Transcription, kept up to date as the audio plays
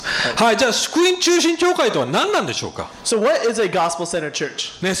はい、じゃあ福音中心教会とは何なんでしょうか。 So what is a gospel-centered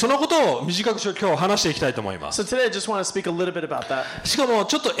church? ね、そのことを短く今日話していきたいと思います。 So today I just want to speak a little bit about that. しかも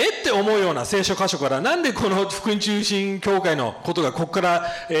ちょっとって思うような聖書箇所からなんでこの福音中心教会のことがここから、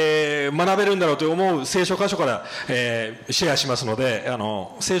学べるんだろうと思う聖書箇所から、シェアしますので、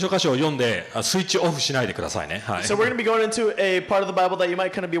聖書箇所を読んでスイッチオフしないでくださいね。はい、 So we're going to be going into a part of the Bible that you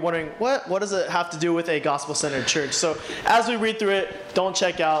might kind of be wondering, what does it have to do with a gospel-centered church? So as we read through it, don't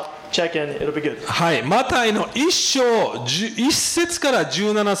check out, check in, it'll be good. はい、マタイの1章1節から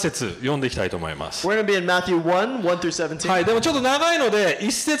17節読んでいきたいと思います。 We're going to be in Matthew 1 through 17. はい、でもちょっと長いので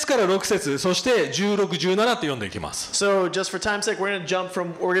1節から6節、そして16、17って読んでいきます。 So just for time's sake, we're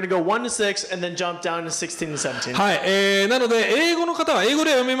going to go 1 to 6 and then jump down to 16 and 17. はい、なので英語の方は英語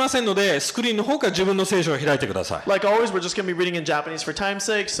では読めませんので、スクリーンの方から自分の聖書を開いてください。 Like always, we're just going to be reading in Japanese for time's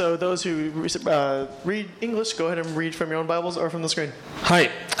sake. So those who read English, go ahead and read from your own Bibles or from the screen. はい、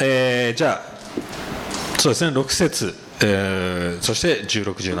じゃあそうですね、6節、そして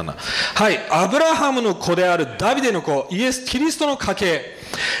16、17。はい、アブラハムの子であるダビデの子、キリストの家系。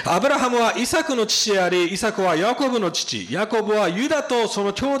アブラハムはイサクの父であり、イサクはヤコブの父、ヤコブはユダとそ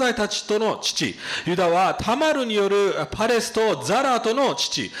の兄弟たちとの父、ユダはタマルによるパレスとザラとの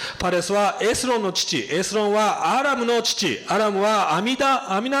父、パレスはエスロンの父、エスロンはアラムの父、アラムはアミ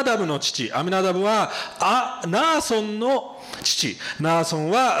ナダブの父、アミナダブはナーソンの父、ナーソン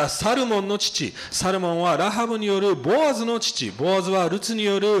はサルモンの父、サルモンはラハブによるボアズの父、ボアズはルツに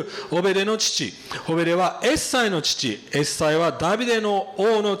よるオベデの父、オベデはエッサイの父、エッサイはダビデの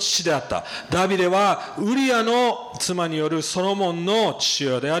王の父であった。ダビデはウリアの妻によるソロモンの父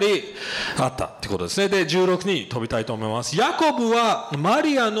親であったってことですね。で、16に飛びたいと思います。ヤコブはマ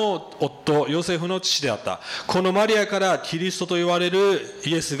リアの夫ヨセフの父であった。このマリアからキリストと言われる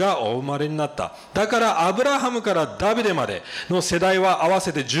イエスがお生まれになった。だからアブラハムからダビデまでの世代は合わ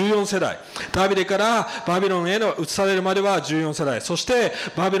せて14世代。ダビデからバビロンへ移されるまでは14世代。そして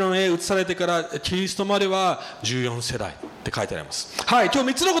バビロンへ移されてからキリストまでは14世代って書いてあります。はい、今日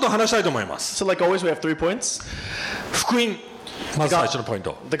3つのことを話したいと思います。 So like always, we have 3 points. 福音、まず最初のポイン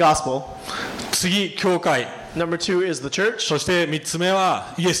ト。 The gospel. 次、教会。 Number 2 is the church. そして3つ目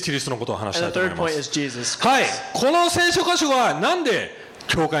はイエス・キリストのことを話したい And と the 思い third ま point is す。 Jesus. はい、この聖書箇所はなんで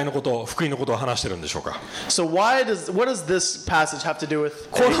教会のこと、福音のことを話してるんでしょうか。 So what does this passage have to do with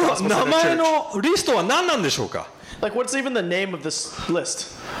こ a の gospel-centered 名前 church? のリストは何なんでしょうか。 Like what's even the name of this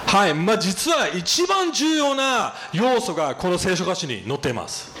list? はい、実は一番重要な要素がこの聖書箇所に載っていま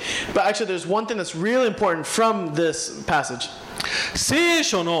す。 But actually, there's one thing that's really important from this passage. 聖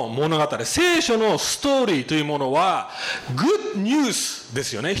書の物語、聖書のストーリーというものはグッドニュースで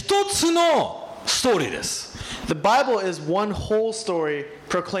すよね。一つのストーリーです。 The Bible is one whole story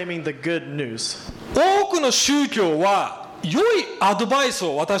proclaiming the good news. 多くの宗教は良いアドバイス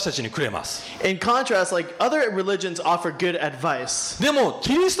を私たちにくれます。 In contrast, like other religions offer good advice. でも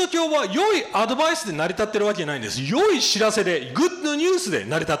キリスト教は良いアドバイスで成り立っているわけじゃないんです。良い知らせでグッドニュースで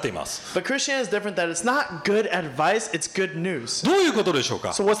成り立っています。 But Christianity is different that it's not good advice, it's good news. どういうことでしょうか。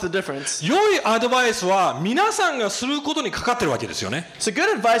 So what's the difference? 良いアドバイスは皆さんがすることにかかっているわけですよね。 So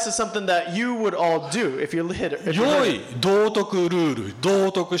good advice is something that you would all do if you're if you're 良 literate. い道徳ルール、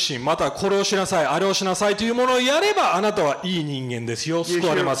道徳心、またこれをしなさい、あれをしなさいというものをやればあなたはいい人間ですよ、救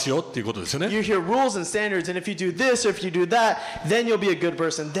われますよっていうことですよね。 You hear rules and standards, and if you do this or if you do that, then you'll be a good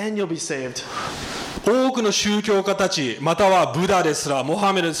person, then you'll be saved. 多くの宗教家たち、またはブダですら、モ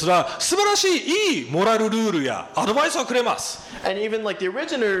ハメドですら、素晴らしいいいモラルルールやアドバイスをくれます。 And even like the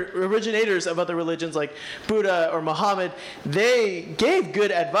originators of other religions like Buddha or Muhammad, they gave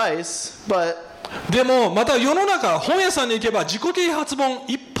good advice, but でもまた世の中、本屋さんに行けば自己啓発本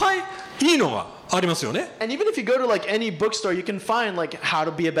いっぱいいいのがありますよね。 and even if you go to like any bookstore, you can find like how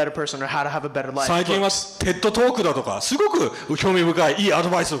to be a better person or how to have a better life. 最近は books. テッドトークだとか、すごく興味深いいいアド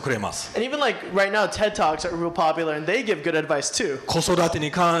バイスをくれます。 And even like right now, TED Talks are real popular, and they give good advice too. 子育て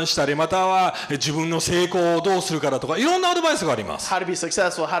に関したり、または自分の成功をどうするかだとか、いろんなアドバイスがあります。 How to be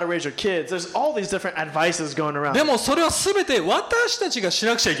successful, how to raise your kids. There's all these different advices going around. でもそれは全て私たちがし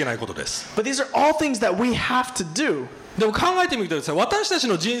なくちゃいけないことです。 But these are all things that we have to do. でも考えてみてください。私たち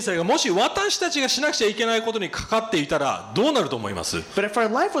の人生がもし私たちがしなくちゃいけないことにかかっていたらどうなると思います？ But if our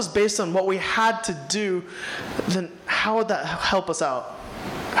life was based on what we had to do, then how would that help us out?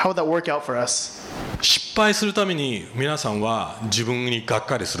 How would that work out for us? 失敗するために皆さんは自分にがっ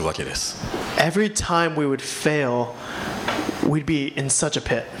かりするわけです。 Every time we would fail, we'd be in such a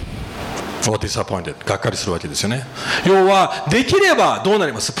pit. or disappointed がっかりするわけですよね。要はできればどうな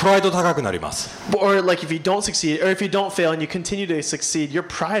ります？プライド高くなります。 Or like if you don't succeed, or if you don't fail and you continue to succeed, your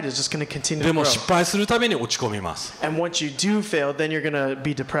pride is just going to continue で to も grow. 失敗するたびに落ち込みます。 And once you do fail, then you're going to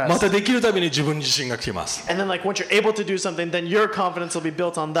be ま depressed. たできるたびに自分に自信がきます。 And then like once you're able to do something, then your confidence will be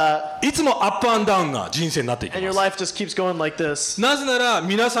built on that. いつもアップアンダウンな人生になっていき And your ます。 life just keeps going like this. なぜなら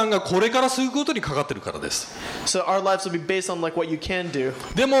皆さんがこれからすることにかかっているからです。 So our lives will be based on like what you can do.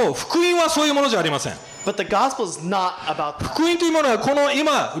 でも福音はそういうものじゃありません。 But the gospel is not about that. 福音というものはこの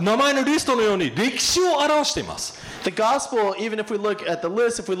今名前のリストのように歴史を表しています。 The gospel, even if we look at the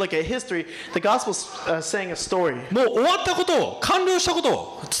list, if we look at history, the gospel is saying a story. もう終わったことを完了したこと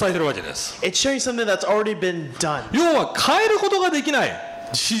を伝えているわけです。 It's showing something that's already been done. 要は変えることができない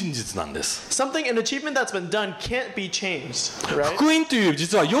真実なんです。 Something, an achievement that's been done can't be changed, right? 福音という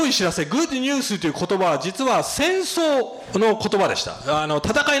実は良い知らせ、グッドニュースという言葉は実は戦争の言葉でした。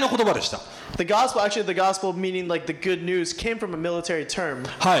戦いの言葉でした。 The gospel, actually the gospel meaning like the good news came from a military term.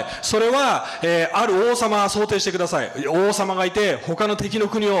 はい、それは、ある王様を想定してください。王様がいて他の敵の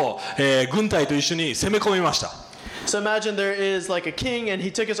国を、軍隊と一緒に攻め込みました。 So imagine there is like a king and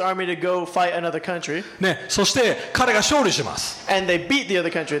he took his army to go fight another country. ね、そして彼が勝利します。 And they beat the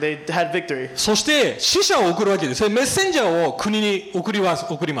other country. They had victory. そして使者を送るわけです。メッセンジャーを国に送ります。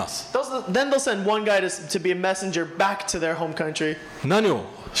Then they'll send one guy to be a messenger back to their home country. 何を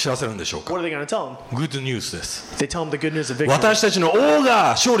知らせるんでしょうか。 What are they going to tell him? グッドニュースです。 They tell him the good news of victory. 私たちの王が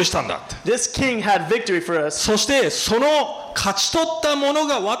勝利したんだ。 This king had victory for us. そしてその勝ち取ったもの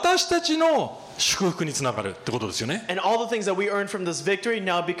が私たちの祝福につながるってことですよね。 And all the things that we earned from this victory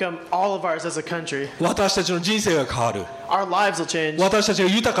now become all of ours as a country. 私たちの人生が変わる。 Our lives will change. 私たちが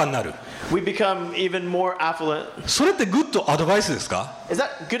豊かになる。 We become even more affluent. それってグッドアドバイスですか？ Is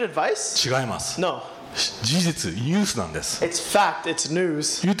that good advice? 違います。 No. 事実、ニュースなんです。 It's fact. It's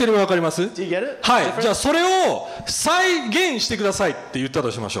news. 言ってるの分かります？ Do you get it? はい。 Different? じゃあそれを再現してくださいって言った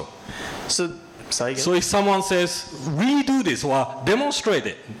としましょう。 So, say again. So if someone says redo this or demonstrate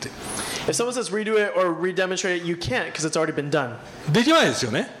it If someone says redo it or redemonstrate it, you can't because it's already been done. できないです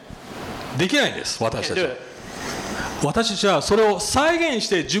よね。できないんです。私 Can't たち do は。 it. 私たちはそれを再現し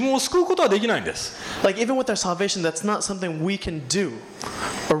て自分を救うことはできないんです。 Like even with our salvation, that's not something we can do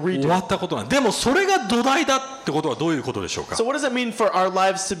or 終わ redo. ったことなんでもそれが土台だってことはどういうことでしょうか。 So what does it mean for our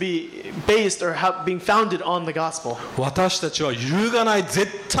lives to be based or being founded on the gospel? 私たちは揺るがない絶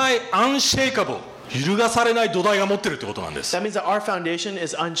対unshakable揺るがされない土台が持ってるってことなんです。 That means that our foundation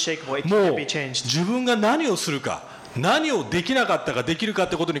is unshakable. It も can't う be changed. 自分が何をするか何をできなかったかできるかっ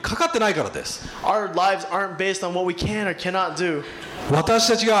てことにかかってないからです。 Our lives aren't based on what we can or cannot do. 私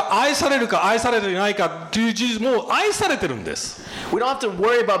たちが愛されるか愛されていないかという事実もう愛されてるんです。 We don't have to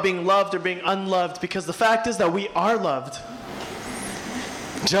worry about being loved or being unloved because the fact is that we are loved.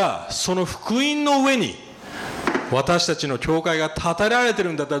 じゃあその福音の上に私たちの教会が建てられて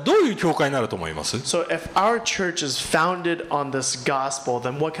るんだったらどういう教会になると思います？ So if our church is founded on this gospel,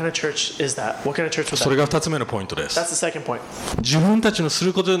 then what kind of church is that? What kind of church would そ that れ be? が2つ目のポイントです。 That's the second point. 自分たちのす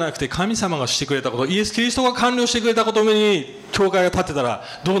ることじゃなくて神様がしてくれたことイエス・キリストが完了してくれたことの上に教会が建てたら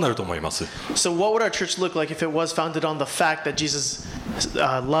どうなると思います？ So what would our church look like if it was founded on the fact that Jesus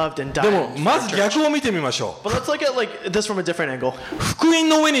loved and で died? も for ま our ず church? 逆を見てみましょ But let's look at like this from a different angle. う。福音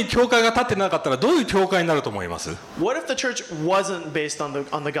の上に教会が建ってなかったらどういう教会になると思います？ What if the church wasn't based on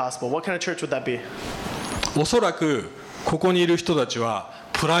the gospel? What kind of church would that be? おそらくここにいる人たちは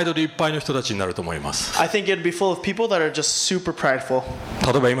プライドでいっぱいの人たちになると思います。 I think it'd be full of people that are just super prideful.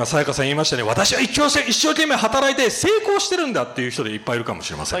 例えば今さやかさん言いましたね、私は一生懸命働いて成功してるんだっていう人でいっぱいいるかも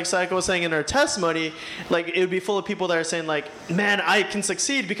しれません。 Like Sayaka was saying in her testimony, like it would be full of people that are saying like, man, I can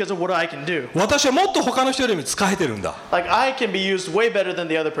succeed because of what I can do. 私はもっと他の人よりも使えてるんだ。 Like I can be used way better than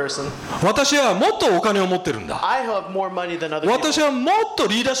the other person. 私はもっとお金を持ってるんだ。 I have more money than other people. 私はもっと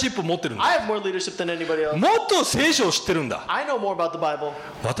リーダーシップを持ってるんだ。 I have more leadership than anybody else. もっと聖書を知ってるんだ。 I know more about the Bible.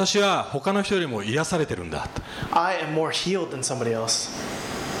 私は他の人よりも癒されてるんだ。 I am more healed than somebody else.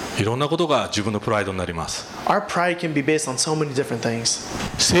 いろんなことが自分のプライドになります。 Our pride can be based on so many different things.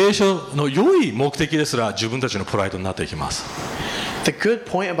 聖書の良い目的ですら自分たちのプライドになっていきます。 The good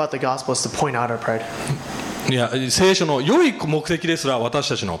point about the gospel is to point out our pride. いや、聖書の良い目的ですら私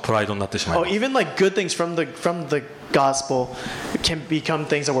たちのプライドになってしまい Oh, ます。 even like good things from the gospel can become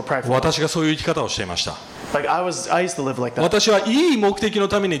things that we're prideful. 私がそういう生き方をしていました。 Like I used to live like that. 私はいい目的の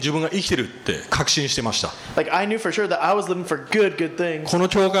ために自分が生きてるって確信してました。 Like I knew for sure that I was living for good things. この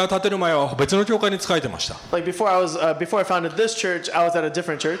教会を建てる前は別の教会に仕えてました。 Like before I founded this church, I was at a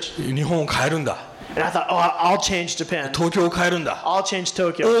different church. 日本を変えるんだ。And I thought, oh, I'll change Japan. 東京を変えるんだ。 I'll change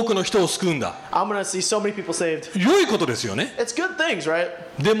Tokyo. 多くの人を救うんだ。 I'm going to see so many people saved. 良いことですよね。 It's good things, right?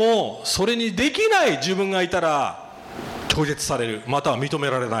 でもそれにできない自分がいたら拒絶される、または認め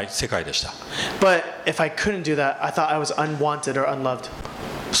られない世界でした。 But if I couldn't do that, I thought I was unwanted or unloved.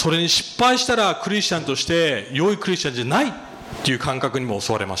 それに失敗したらクリスチャンとして良いクリスチャンじゃないっていう感覚にも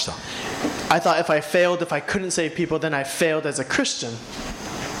襲われました。 I thought if I failed, if I couldn't save people, then I failed as a Christian.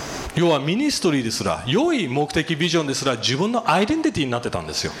 要はミニストリーですら、良い目的ビジョンですら自分のアイデンティティになってたん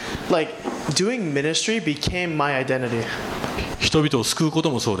ですよ。 Like, doing ministry became my identity. 人々を救うこと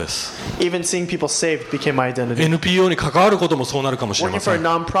もそうです。 Even seeing people saved became my identity. NPO に関わることもそうなるかもしれ Working ま for せ a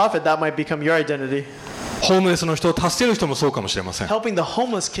ん。 nonprofit, that might become your identity. ホームレスの人を助ける人もそうかもしれません。 Helping the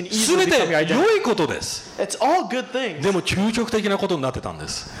homeless can す easily べて become your identity. 良いことです。 It's all good things, でも究極的なことになってたんで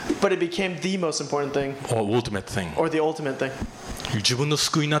す。 but it became the most important thing Ultimate thing。 or the ultimate thing. 自分の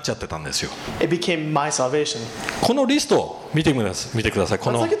救いになっちゃってたんですよ。 It became my salvation. このリストを見てください。こ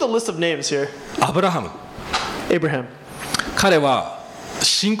Let's の look at the list of names here. アブラハム。 Abraham. 彼は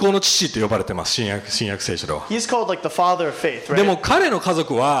信仰の父と呼ばれてます。新約聖書では。 He's called like the father of faith, で right? も彼の家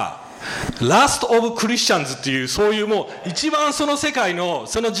族はラスト・オブ・クリスチャンズっていう、そういうもう一番その世界の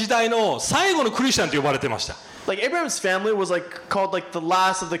その時代の最後のクリスチャンと呼ばれてました。 Like Abraham's family was like called like the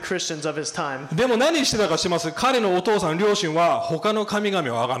last of the Christians of his time. でも何してたか知ってます？彼のお父さん両親は他の神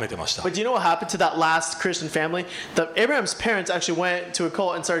々を崇めてました。 But do you know what happened to that last Christian family? Abraham's parents actually went to a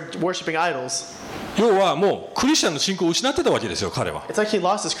cult and started worshiping idols. 要はもうクリスチャンの信仰を失ってたわけですよ、彼は。 It's like he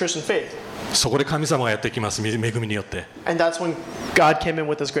lost his Christian faith. そこで神様がやってきます、恵みによって。 And that's when God came in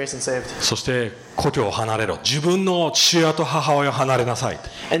with his grace and saved. そして故郷を離れろ、自分の父親と母親を離れなさい。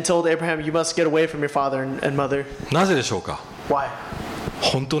 And told Abraham, you must get away from your father and mother. なぜでしょうか？ Why?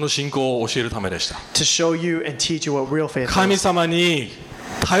 本当の信仰を教えるためでした。 To show you and teach you what real faith 神 is. 様に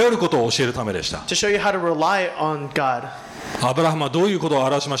頼ることを教えるためでした。 To show you how to rely on God. アブラハムはどういうことを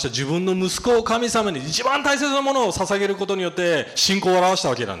表しました？自分の息子を神様に一番大切なものを捧げることによって信仰を表した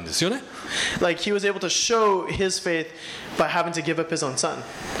わけなんですよね。 Like he was able to show his faith by having to give up his own son,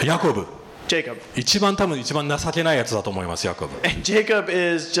 ヤコブ、 Jacob. 一番情けないやつだと思います。ヤコブ。 And Jacob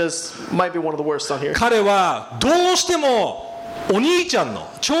is just might be one of the worst on here. 彼はどうしてもお兄ちゃんの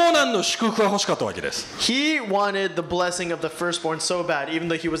長男の祝福が欲しかったわけです。 He wanted the blessing of the firstborn so bad, even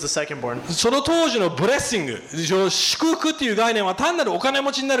though he was the secondborn. その当時のブレッシング、祝福っていう概念は単なるお金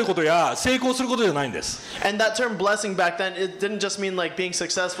持ちになることや成功することじゃないんです。 And that term blessing back then, it didn't just mean like being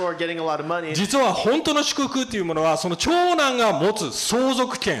successful or getting a lot of money. 実は本当の祝福っていうものはその長男が持つ相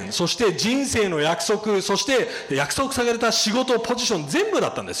続権、そして人生の約束、そして約束された仕事、ポジション全部だ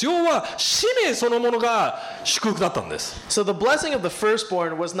ったんです。要は使命そのものが祝福だったんです。 So the blessing of the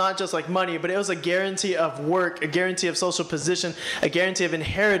firstborn was not just like money, but it was a guarantee of work, a guarantee of social position, a guarantee of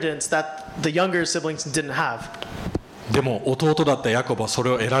inheritance that the younger siblings didn't have. でも弟だったヤコブはそれ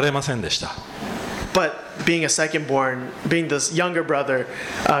を得られませんでした。 But being a secondborn, being this younger brother,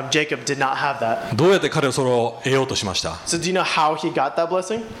 Jacob did not have that. どうやって彼はそれを得ようとしました？ So do you know how he got that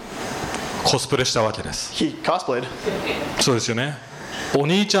blessing? コスプレしたわけです。 He cosplayed. そうですよね。お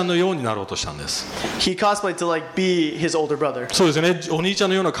兄ちゃんのようになろうとしたんです。 He cosplayed to like be his older brother. そうですよね。お兄ちゃん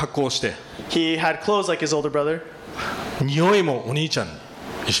のような格好をして、 He had clothes like his older brother. 匂いもお兄ちゃん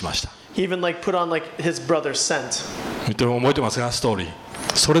にしました。 He even like put on like his brother's scent. 覚えてますか、ストーリー。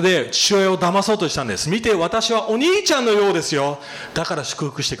それで父親を騙そうとしたんです。見て、私はお兄ちゃんのようですよ。だから祝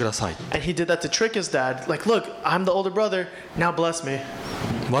福してください。 And he did that to trick his dad. Like, look, I'm the older brother. Now bless me.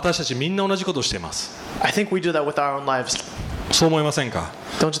 私たちみんな同じことをしています。 I think we do that with our own lives. そう思いませんか？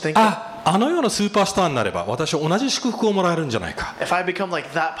 Don't you think? あのようなスーパースターになれば私は同じ祝福をもらえるんじゃないか。 If I become like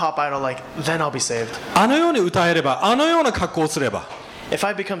that pop idol, like then I'll be saved. あのように歌えれば、あのような格好をすれば、 If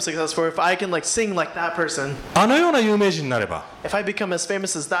I become successful, if I can like sing like that person, あのような有名人になれば、 if I become as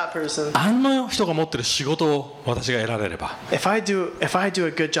famous as that person, あの人が持ってる仕事を私が得られれば、 if I do a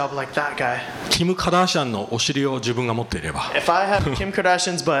good job like that guy, キム・カダーシャンのお尻を自分が持っていれば if I have Kim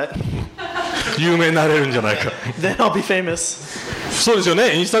Kardashian's butt, 有名になれるんじゃないか。 then I'll be famous. そうですよ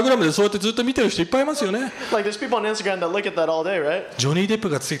ね。インスタグラムでそうやってずっと見てる人いっぱいいますよね。 Like there's people on Instagram that look at that all day, right? ジョニー・デップ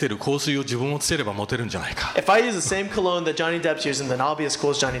がついてる香水を自分もつければモテるんじゃないか。 If I use the same cologne that Johnny Depp's using, then I'll be as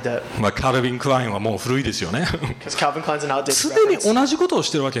cool as Johnny Depp. まあカルビン・クラインはもう古いですよね。 Because Calvin Klein's an outdated すでに reference. 同じことを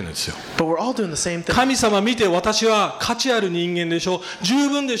してるわけなんですよ。 But we're all doing the same thing. 神様見て、私は価値ある人間でしょ、十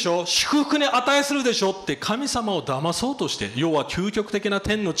分でしょ、祝福に値するでしょって神様を騙そうとして、要は究極的な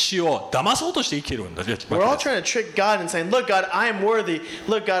天の父を騙そうとして生きてるんだ。 We're all trying to trick God and saying, look, God, I am worthy.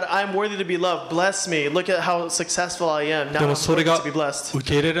 Look, God, I am worthy to be loved. Bless me. Look at how successful I am. で Now も I'm それ worthy が to be blessed. 受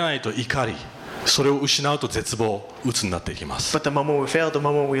け入れられないと怒り、それを失うと絶望、鬱になっていきます。 But the moment we fail, the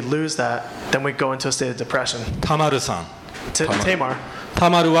moment we lose that, then we go into a state of depression. タマルさん、 Tamar. タ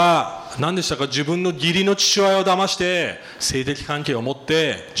マルは何でしたか、自分の義理の父親を騙して性的関係を持っ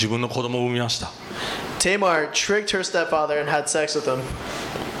て自分の子供を産みました。 Tamar tricked her stepfather and had sex with him.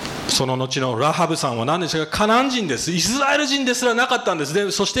 その後のラハブさんは何でしたか、カナン人です。イスラエル人ですらなかったんです。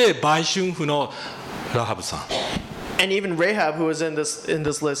でそして売春婦のラハブさん。 And even Rahab, who was in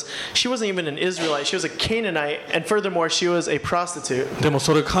this list, she wasn't even an Israelite. She was a Canaanite, and furthermore, she was a prostitute. でも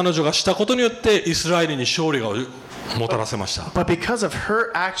それ彼女がしたことによってイスラエルに勝利がもたらせました。 But because of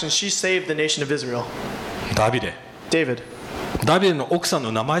her actions, she saved the nation of Israel. ダビデ。 David. ダビデの奥さん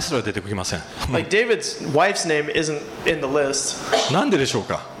の名前すら出てきません。 Like David's wife's name isn't in the list. なんででしょう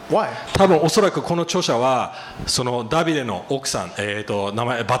か。 Why? 多分おそらくこの著者はそのダビデの奥さん、名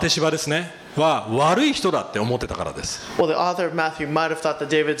前バテシバですねは悪い人だって思ってたからです。 Well, the author of Matthew might have thought that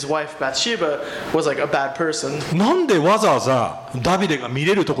David's wife Bathsheba was like a bad person. なんでわざわざダビデが見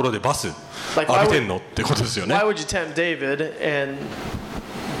れるところでバス Like, 浴びてんのってことですよね。 Why would you tempt David and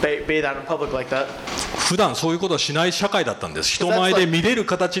bathe out in public like that? 普段そういうことをしない社会だったんです。人前で見れる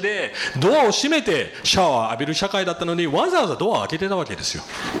形でドアを閉めてシャワー浴びる社会だったのにわざわざドアを開けてたわけですよ。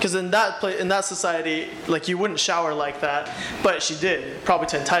 Because in that society, like you wouldn't shower like that, but she did, probably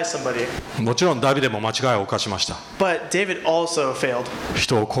to entice somebody. もちろんダビデも間違いを犯しました。 But David also failed.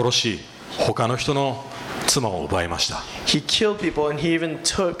 人を殺し他の人の妻を奪いました。 He killed people, and he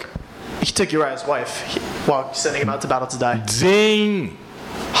took Uriah's wife while sending him out to battle to die. 全員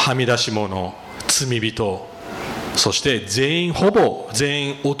はみ出し者、罪人、そしてほぼ全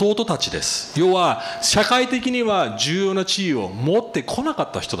員弟たちです。要は社会的には重要な地位を持ってこなか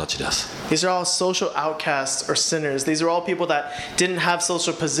った人たちです。 These are all social outcasts or sinners. These are all people that didn't have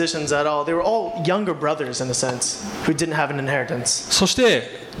social positions at all. They were all younger brothers in a sense who didn't have an inheritance. そして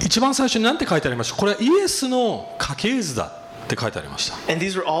一番最初に何て書いてありました。これはイエスの家系図だって書いてありました。 And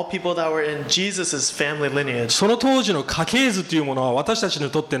these were all people that were in Jesus' family lineage. その当時の家系図というものは私たちに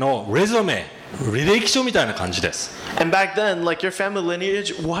とってのレゾメ、履歴書みたいな感じです。 And back then, like your family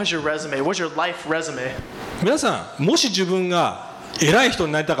lineage was your resume, was your life resume. 皆さん、もし自分が偉い人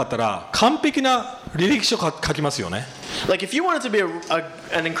になりたかったら完璧な履歴書書きますよね。 Like if you wanted to be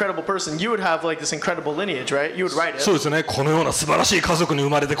an incredible person, you would have like this incredible lineage, right? You would write it. そうですね。このような素晴らしい家族に生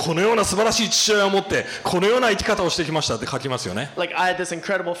まれてこのような素晴らしい父親を持ってこのような生き方をしてきましたって書きますよね。 Like I had this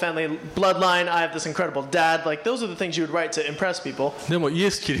incredible family bloodline, I have this incredible dad. Like those are the things you would write to impress people. でもイエ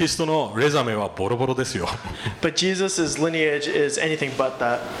ス・キリストのレザメはボロボロですよ。 But Jesus' lineage is anything but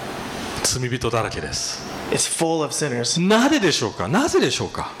that. 罪人だらけです。 It's full of sinners. なぜでしょうか。なぜでしょう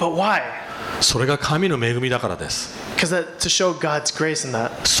か。 But why? それが神の恵みだからです。 Because to show God's grace in that.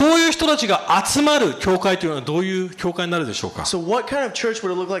 そういう人たちが集まる教会というのはどういう教会になるでしょうか。 So what kind of church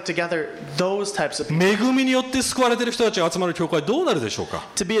would it look like to gather those types of people? 恵みによって救われている人たちが集まる教会どうなるでしょうか。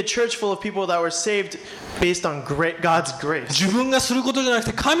 To be a church full of people that were saved based on God's grace. 自分がすることじゃなく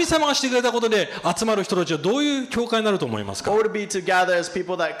て神様がしてくれたことで集まる人たちはどういう教会になると思いますか。 What would it be to gather as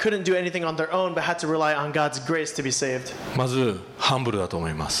people that couldn't do anything on their own but had to rely on God's grace to be saved? まずハンブルだと思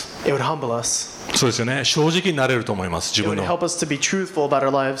います。 It would humble us. そうですよね。正直になれると思います。自 It 分 would の help us to be truthful about our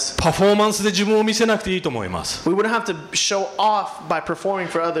lives. パフォーマンスで自分を見せなくていいと思います。 We wouldn't have to show off by performing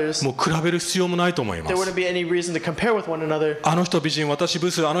for others. もう比べる必要もないと思いま There す。 wouldn't be any reason to compare with one another. あの人美人、私ブ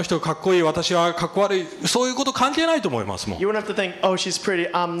ス、あの人かっこいい、私はかっこ悪い、そういうこと関係ないと思いますもん。 You wouldn't have to think, oh, she's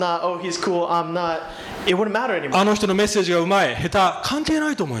pretty, I'm not. Oh, he's cool, I'm not. It wouldn't matter anymore. あの人のメッセージがうまい、下手、関係な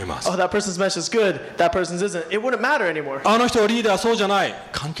いと思います。 Oh, that person's message is good, that person's isn't. It wouldn't matter anymore. あの人はリーダー、そうじゃない、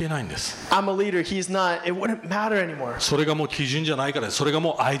関係ないんです。 I'm a leader, he's not. It wouldn't matter anymore. それがもう基準じゃないからです。それが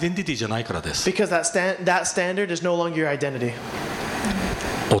もうアイデンティティじゃないからです。 Because that standard is no longer your identity.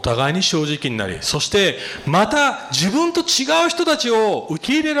 お互いに正直になり、そしてまた自分と違う人たちを受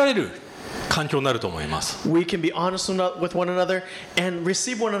け入れられる環境になると思います。 We can be honest with one another and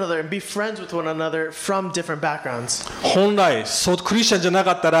receive one another and be friends with one another from different backgrounds. 本来そうクリスチャンじゃな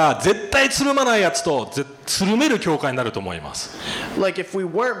かったら絶対つるまないやつとつるめる教会になると思います。 Like if we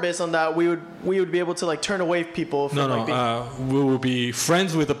weren't based on that, we would be able to like turn away people from like being. We will be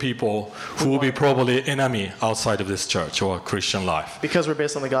friends with the people who will be probably enemy outside of this church or Christian life. Because we're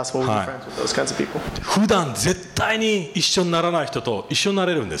based on the gospel, we'll be friends with those kinds of people. 普段絶対に一緒にならない人と一緒にな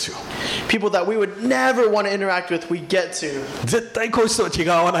れるんですよ。 People that we would never want to interact with, we get to. 絶対こいつとは気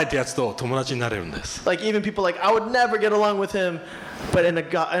が合わないってやつと友達になれるんです。 Like even people like I would never get along with him, but in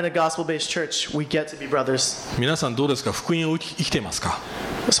a gospel-based church, we get to be brothers. 皆さんどうですか。福音を生きていますか。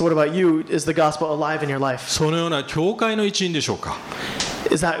 So what about you? Is the gospel alive in your life? そのような教会の一員でしょうか。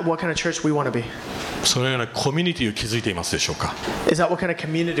 Is that what kind of church we want to be? そのようなコミュニティを築いていますでしょうか。 Is that what kind of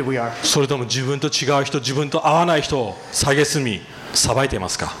community we are? それとも自分と違う人、自分と合わない人を蔑み裁いていま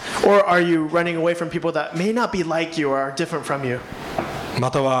すか。 Or are you running away from people that may not be like you or are different from you?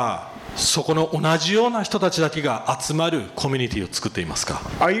 またはそこの同じような人たちだけが集まるコミュニティを作っていますか。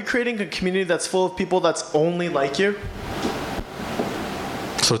 Are you creating a community that's full of people that's only like you?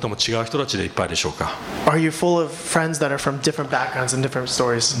 それとも違う人たちでいっぱいでしょうか。 Are you full of friends that are from different backgrounds and different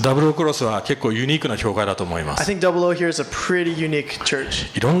stories? ダブルオクロスは結構ユニークな教会だと思いま I す。 think Double O here is a pretty unique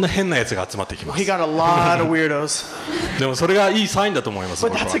church. いろんな変なやつが集まってきま He す。 got a lot of weirdos, でもそれがいいサインだと思います。 but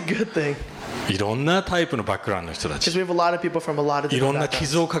僕 that's a は good thing いろんなタイプのバックグラウンドの人た because ち、 we have a lot of people from a lot of いろ different んな backgrounds.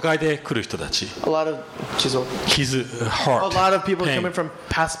 傷を抱えてくる人たち、 A lot of chisel. 傷、 A heart、 lot of people pain coming from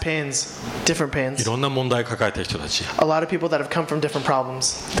past pains, different い pains. ろんな問題を抱えている人たち、 A lot of people that have come from different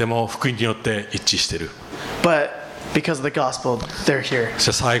problems, でも福音によって一致している。 but because of the gospel, they're here.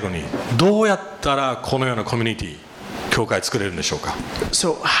 そして最後にどうやったらこのようなコミュニティ、教会作れるんでしょうか。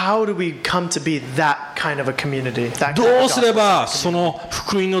 So how do we come to be that kind of a community? That kind ど of うすれ gospel? ばその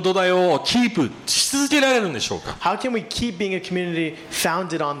福音の土台をキープし続けられるんでしょうか。 How can we keep being a community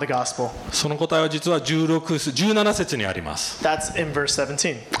founded on the gospel? その答えは実は17節にあります。 That's in verse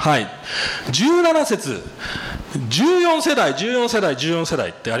 17. はい、17節、14世代、14世代、14世代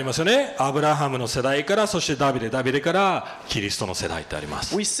ってありますよね。アブラハムの世代から、そしてダビデ、ダビデからキリストの世代ってありま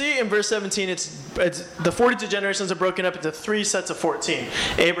す。 We see in verse 17, it's the 42 generations are broken up into 3 sets of 14.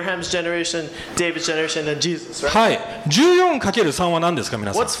 Abraham's generation, David's generation, and Jesus, right? はい、14×3 は何ですか、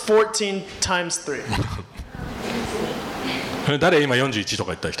皆さん。 What's 14 times 3? 誰今41と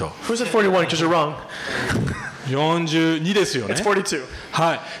か言った人。 Who said 41? Because you're wrong. 42ですよね It's。42.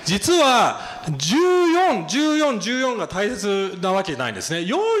 はい、実は14、14、14が大切なわけじゃないんですね。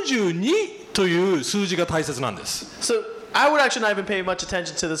42という数字が大切なんです。 So I would actually not even pay much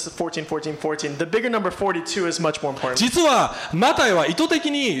attention to this 14, 14, 14. The bigger number 42 is much more important. 実はマタイは意図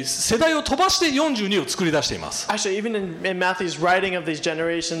的に世代を飛ばして42を作り出しています。 Actually, even in Matthew's writing of these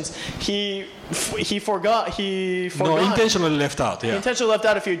generations, he forgot, No, intentionally left out. he Yeah. intentionally left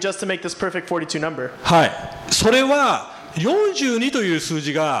out a few just to make this perfect 42 number. はい、それは42という数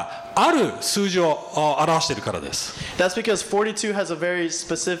字がある数字を表しているからです。 That's because 42 has a very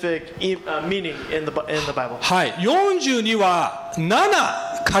specific meaning in the Bible. はい、42は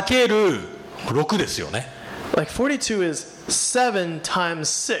 7×6 ですよね。 Like 42 is 7 times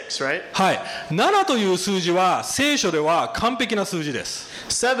 6, right? はい、7という数字は聖書では完璧な数字です。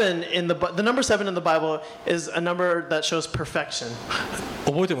 7 in the number 7 in the Bible is a number that shows perfection.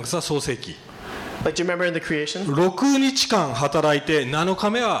 覚えてますか、創世記。 Like, do you remember in the creation? 6日間働いて7日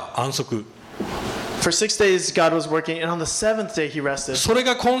目は安息。 For 6 days God was working, and on the 7th day he rested. それ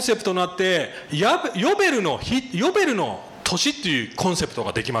がコンセプトになってヨベルの年っていうコンセプト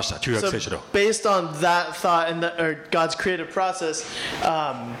ができました、旧約 So 聖書では。 based on that thought and God's creative process,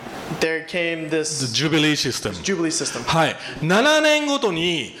 there came this ジュビリーシステム。 Jubilee system. はい、7年ごと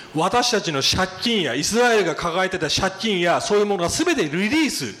に私たちの借金やイスラエルが抱えてた借金やそういうものが全てリリー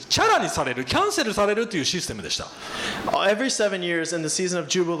ス、チャラにされる、キャンセルされるというシステムでした。 Every 7 years in the season of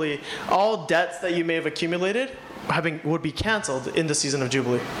Jubilee, all debts that you may have accumulated would be canceled in the season of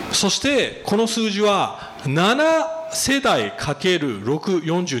Jubilee. そしてこの数字は7世代 ×6、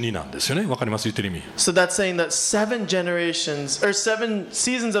42なんですよね。わかります、言ってる意味。 So that's saying that 7 generations or 7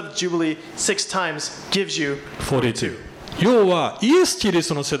 seasons of Jubilee 6 times gives you 42。要はイエス・キリス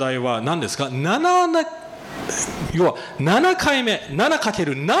トの世代は何ですか。要は7回目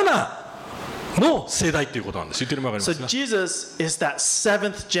 7×7 の世代ということなんです。言ってる意味わかり So ますか。 Jesus is that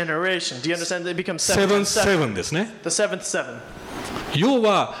 7th generation. Do you understand? It becomes 7 7、 times 7. 7ですね。 The 7th 7. 要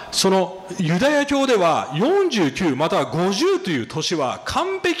はそのユダヤ教では49または50という年は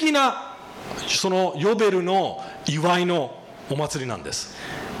完璧なそのヨベルの祝いのお祭りなんです。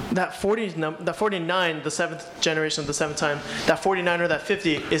 That 49, the 7th generation, the 7th time, that 49 or that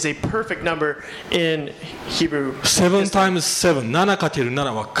 50 is a perfect number in Hebrew. 7 times 7、7×7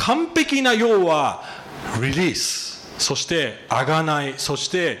 は完璧な、要はリリース、そして贖い、そし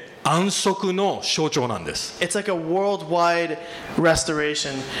て安息の象徴なんです。 It's like a worldwide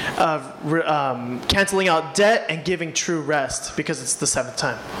restoration of canceling out debt and giving true rest because it's the 7th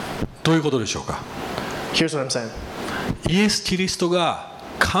time. どういうことでしょうか。 Here's what I'm saying. イエス・キリストが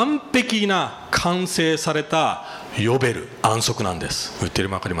完璧な完成されたヨベル、安息なんです。言ってる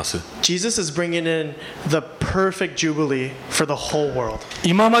の分かります。 Jesus is bringing in the perfect jubilee for the whole world.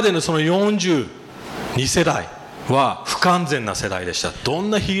 今までのその42世代は不完全な世代でした。どん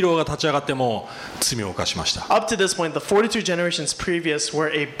なヒーローが立ち上がっても罪を犯しました。 Up to this point, the 42 generations previous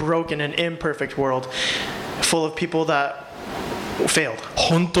were a broken and imperfect world full of people that failed.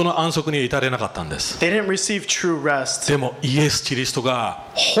 本当の安息に至れなかったんです。 They didn't receive true rest. でもイエス・キリストが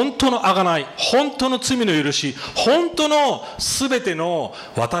本当の贖い、本当の罪の許し、本当の全ての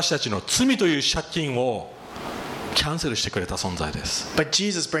私たちの罪という借金をキャンセルしてくれた存在です。 But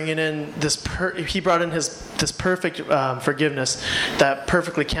Jesus bringing in he brought in this perfect forgiveness that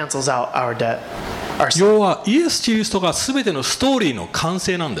perfectly cancels out our debt. 要はイエス・キリストが全てのストーリーの完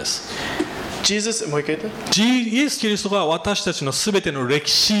成なんです。Jesus, もう一回言って。イエス・キリストが私たちの全ての歴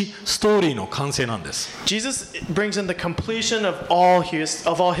史ストーリーの完成なんです。 Jesus brings in the completion of all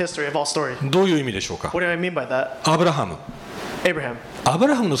history, of all story. どういう意味でしょうか。 What do I mean by that? アブラハム Abraham. アブ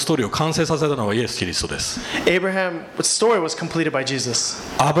ラハムのストーリーを完成させたのはイエス・キリストです。 Abraham's story was completed by Jesus.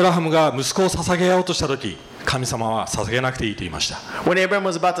 アブラハムが息子を捧げようとした時、神様は捧げなくていいと言いました。 When Abraham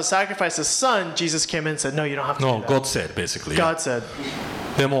was about to sacrifice his son, Jesus came in and said, "No, you don't have to No, do that." God said basically. God said.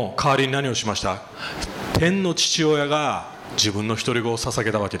 でも代わりに何をしました。天の父親が自分の一人子を捧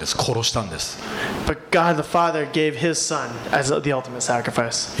げたわけです。殺したんです。 But God the Father gave his son as the ultimate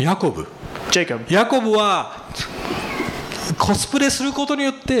sacrifice. ヤコブ Jacob. ヤコブはコスプレすることに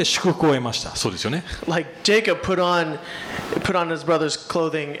よって祝福を得ました。そうですよね。 Like Jacob put on his brother's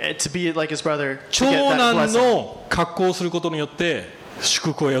clothing to be like his brother to 長 get that 男 blessing. の格好をすることによって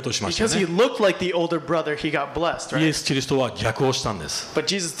祝福を得ようとしました Because he ね。 looked like the older brother, he got blessed, イエ right? ス・キリストは逆をしたんです。 But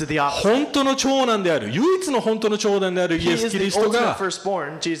Jesus did the opposite. 本当の長男である、唯一の本当の長男であるイ He エス・ is キ the リスト ultimate が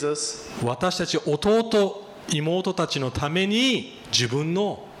firstborn, Jesus. 私たち弟、妹たちのために自分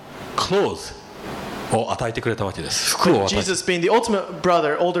のクローズを与えてくれたわけです。服を与えて。 Jesus, being the ultimate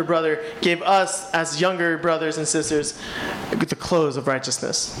brother, older brother, gave us as younger brothers and sisters the clothes of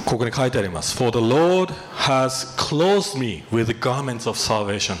righteousness. ここに書いてあります。For the Lord has clothed me with the garments of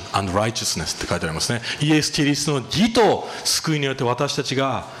salvation and righteousness って書いてありますね。イエス・キリストの義と救いによって私たち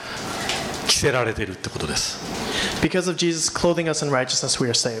が着せられているってことです。Because of Jesus clothing us in righteousness, we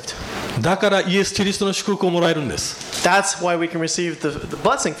are saved. だからイエス・キリストの祝福をもらえるんです。 That's why we can receive the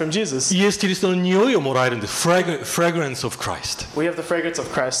blessing from Jesus. イエス・キリストの匂いをもらえるんです。Fragrance of Christ。 We have the fragrance of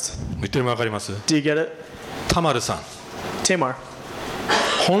Christ. 言ってるの分かります？ Do you get it? タマルさん。 Tamar.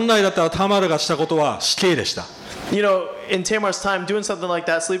 本来だったらタマルがしたことは死刑でした。 You know, in Tamar's time, doing something like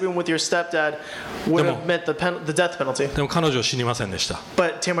that, sleeping with your stepdad, would have meant the death penalty. でも彼女は死にませんでした。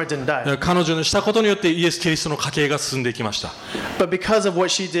 But Tamar didn't die. 彼女のしたことによってイエス・キリストの家系が進んでいきました。 But because of what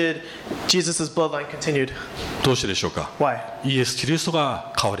she did, Jesus' bloodline continued. どうしてでしょうか。 Why? イエス・キリスト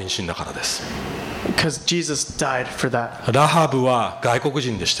が代わりに死んだからです。 Because Jesus died for that. ラハブは外国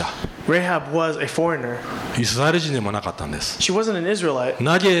人でした。 Rahab was a foreigner. イスラエル人でもなかったんです。 She wasn't an Israelite.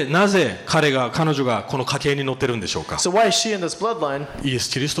 なぜ彼女がこの家系に乗ってるんでしょうか。 So why is she in this bloodline? イエス・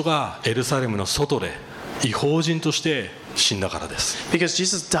キリストがエルサレムの外で異邦人として死んだからです。 Because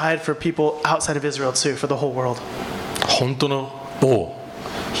Jesus died for people outside of Israel too, for the whole world. 本当の王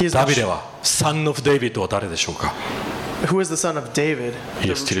He is ダビ the, デはサン・オブ・デイビッドは誰でしょうか。 who is the son of David? The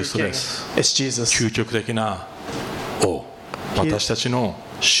Yes, true Kiristo king. です。 It's Jesus. 究極的な王、私たちの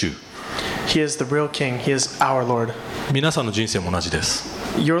主。 He is the real king. He is our Lord. 皆さんの人生も同じです。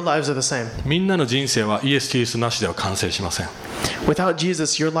 Your lives are the same. みんなの人生はイエス・キリストなしでは完成しません。 Without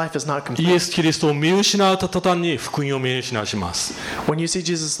Jesus, your life is not イ complete. エス・キリストを見失った途端に福音を見失します。 When you see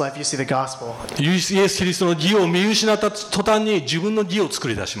Jesus' life, you see the gospel. イエス・キリストの義を見失った途端に自分の義を作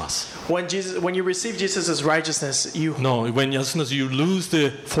り出します。When you receive Jesus' righteousness, you No, as soon as you lose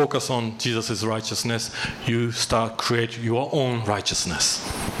the focus on Jesus' righteousness, you start create your own righteousness.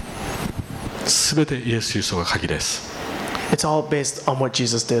 すべてイエス・キリストが鍵です。 it's all based on what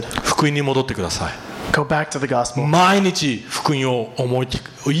Jesus did. 福音に戻ってください。 Go back to the gospel. 毎日福音を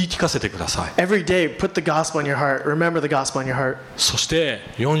言い聞かせてください。 Every day, put the gospel in your heart. Remember the gospel in your heart. そして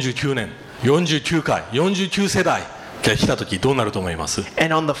49年、49回、49世代が来た時どうなると思います？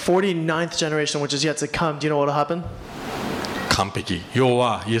 And on the 49th generation, which is yet to come, do you know what will happen? 完璧。要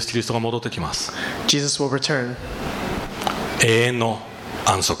はイエス・キリストが戻ってきます。 Jesus will return 永遠の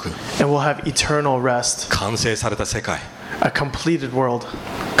安息、 and we'll have eternal rest. 完成された世界、 A completed world.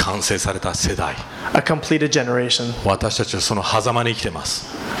 完成された世代。 A completed generation. 私たちはその狭間に生きてます。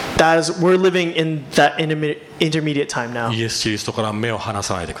 That is, we're living in that intermediate time now. イエス・キリストから目を離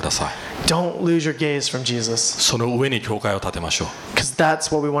さないでください。 Don't lose your gaze from Jesus. その上に教会を建てましょう。 Because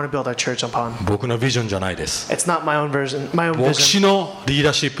that's what we want to build our church upon. 僕のビジョンじゃないです。 It's not my own牧 vision. 師のリー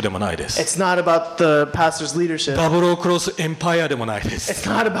ダーシップでもないです。 It's not about the pastor's leadership. ダブルクロスエンパイアでもないです。 It's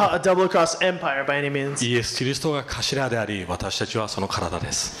not about a double cross empire by any means. イエス・キリストが頭であり、私たちはその体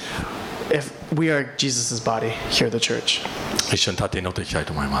です。 If we are Jesus' body, here the church. 一緒に立って祈っていきたい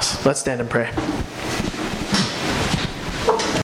と思います。 Let's stand and pray.